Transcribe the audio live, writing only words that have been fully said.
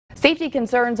Safety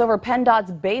concerns over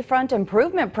PennDOT's Bayfront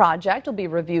Improvement Project will be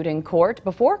reviewed in court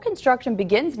before construction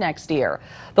begins next year.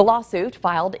 The lawsuit,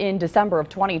 filed in December of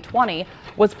 2020,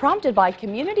 was prompted by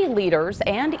community leaders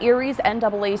and Erie's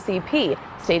NAACP,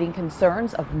 stating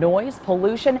concerns of noise,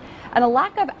 pollution, and a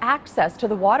lack of access to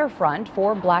the waterfront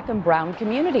for Black and brown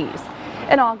communities.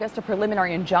 In August, a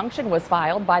preliminary injunction was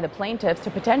filed by the plaintiffs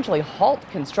to potentially halt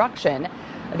construction.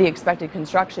 The expected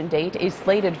construction date is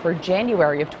slated for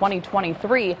January of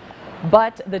 2023,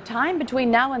 but the time between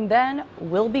now and then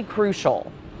will be crucial.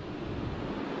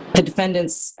 The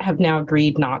defendants have now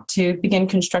agreed not to begin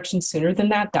construction sooner than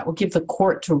that. That will give the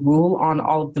court to rule on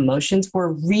all of the motions.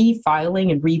 We're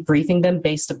refiling and rebriefing them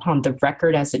based upon the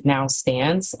record as it now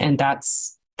stands, and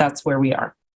that's where we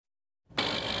are.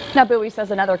 Now, Bowie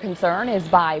says another concern is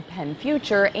by Penn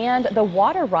Future and the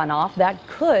water runoff that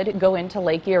could go into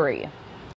Lake Erie.